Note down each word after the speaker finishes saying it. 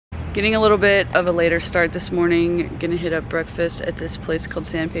Getting a little bit of a later start this morning. Gonna hit up breakfast at this place called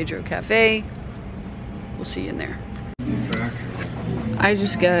San Pedro Cafe. We'll see you in there. I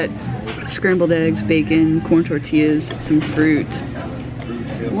just got scrambled eggs, bacon, corn tortillas, some fruit.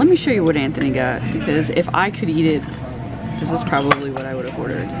 Let me show you what Anthony got, because if I could eat it, this is probably what I would have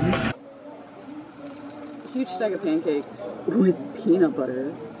ordered. Huge stack of pancakes with peanut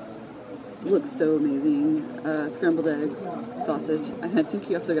butter. Looks so amazing. Scrambled eggs, sausage, and I think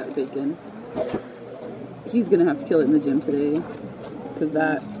he also got bacon. He's gonna have to kill it in the gym today, because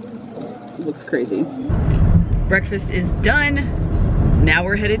that looks crazy. Breakfast is done. Now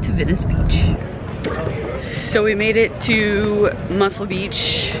we're headed to Venice Beach. So we made it to Muscle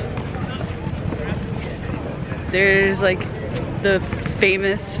Beach. There's like the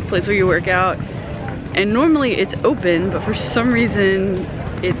famous place where you work out, and normally it's open, but for some reason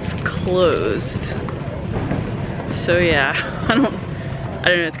it's closed. So yeah, I don't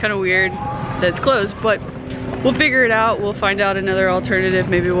know, it's kind of weird that it's closed, but we'll figure it out. We'll find out another alternative.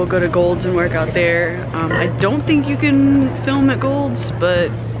 Maybe we'll go to Gold's and work out there. I don't think you can film at Gold's, but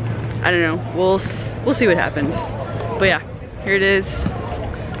I don't know. We'll see what happens. But yeah, here it is.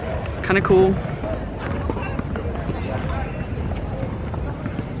 Kind of cool.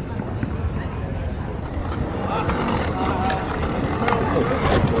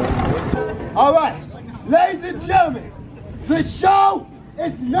 All right, ladies and gentlemen, the show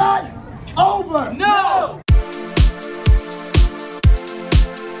is not over. No!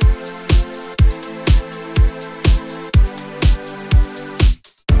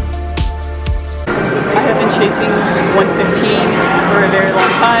 Chasing 115 for a very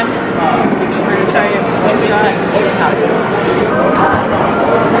long time. We're gonna try it one shot and see what happens.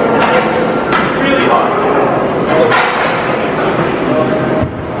 Really hard.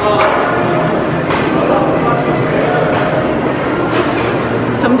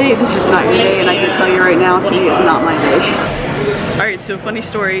 Some days it's just not your day, and I can tell you right now, today is not my day. Alright, so funny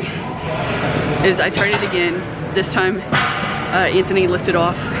story is I tried it again. This time Anthony lifted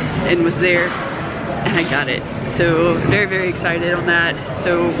off and was there, and I got it. So very, very excited on that.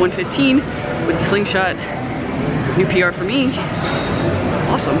 So 115 with the slingshot, new PR for me.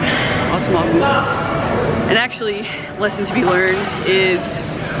 Awesome, awesome, awesome. And actually, lesson to be learned is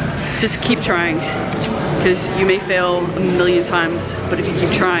just keep trying, because you may fail a million times, but if you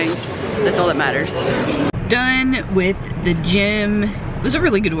keep trying, that's all that matters. Done with the gym. It was a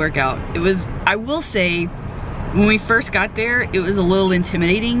really good workout. It was, I will say, when we first got there, it was a little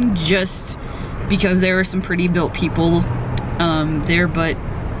intimidating, just because there were some pretty built people there, but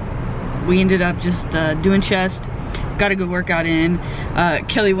we ended up just doing chest, got a good workout in.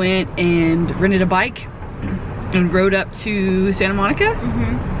 Kelly went and rented a bike and rode up to Santa Monica.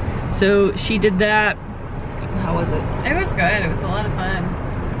 So she did that. How was it? It was good. It was a lot of fun.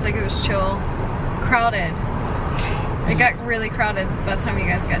 It's like it was chill, crowded. It got really crowded by the time you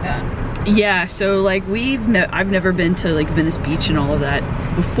guys got done. Yeah, so like I've never been to like Venice Beach and all of that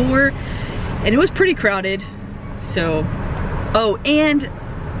before, and it was pretty crowded. So, oh, and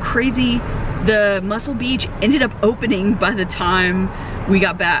crazy, the Muscle Beach ended up opening by the time we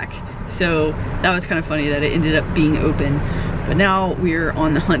got back. So that was kind of funny that it ended up being open. But now we're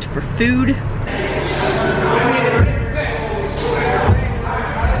on the hunt for food.